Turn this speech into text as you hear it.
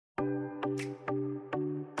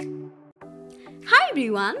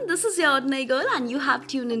everyone, this is your ordinary girl, and you have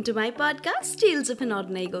tuned into my podcast, Tales of an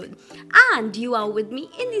Ordinary Girl. And you are with me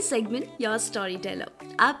in the segment, Your Storyteller.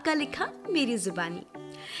 आपका लिखा मेरी जुबानी.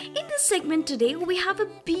 In this segment today, we have a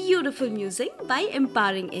beautiful music by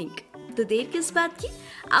Empowering Ink. तो देर किस बात की?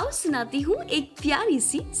 आओ सुनाती हूँ एक प्यारी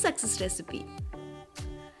सी सक्सेस रेसिपी.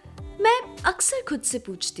 मैं अक्सर खुद से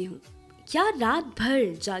पूछती हूँ, क्या रात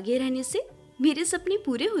भर जागे रहने से मेरे सपने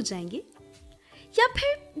पूरे हो जाएंगे? या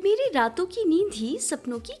फिर मेरी रातों की नींद ही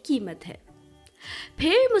सपनों की कीमत है?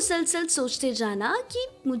 फिर मुसलसल सोचते जाना कि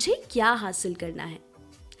मुझे क्या हासिल करना है.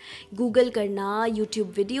 गूगल करना,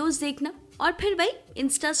 यूट्यूब वीडियोस देखना और फिर वही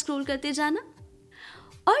इंस्टा स्क्रॉल करते जाना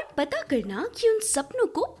और पता करना कि उन सपनों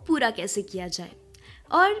को पूरा कैसे किया जाए.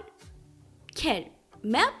 और खैर,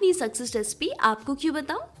 मैं अपनी सक्सेस रेसिपी आपको क्यों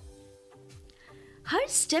बताऊं? हर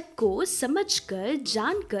स्टेप को समझकर,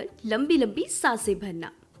 जानकर लंबी लंबी सांसें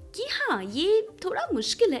भरना कि हाँ, ये थोड़ा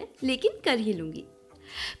मुश्किल है लेकिन कर ही लूंगी.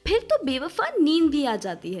 फिर तो बेवफा नींद भी आ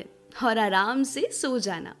जाती है और आराम से सो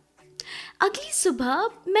जाना. अगली सुबह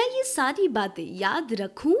मैं ये सारी बातें याद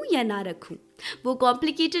रखूं या ना रखूं, वो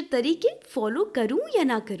कॉम्प्लिकेटेड तरीके फॉलो करूं या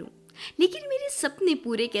ना करूं, लेकिन मेरे सपने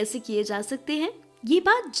पूरे कैसे किए जा सकते हैं, ये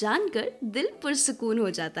बात जानकर दिल पुरसुकून हो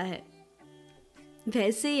जाता है.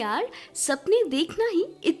 वैसे यार, सपने देखना ही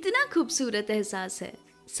इतना खूबसूरत एहसास है.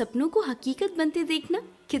 सपनों को हकीकत बनते देखना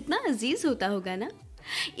कितना अजीज होता होगा ना.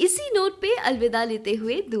 इसी नोट पे अलविदा लेते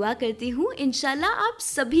हुए दुआ करती हूँ इंशाल्लाह आप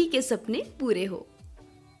सभी के सपने पूरे हो.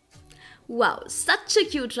 Wow, such a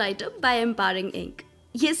cute writer by empowering ink.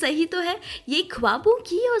 ये सही तो है, ये ख्वाबों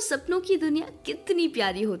की और सपनों की दुनिया कितनी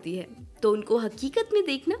प्यारी होती है, तो उनको हकीकत में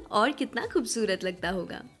देखना और कितना खूबसूरत लगता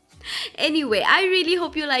होगा. Anyway, I really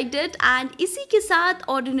hope you liked it, and इसी के साथ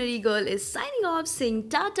Ordinary Girl is signing off, saying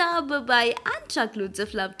tata, bye bye and truckloads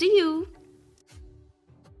of love to you.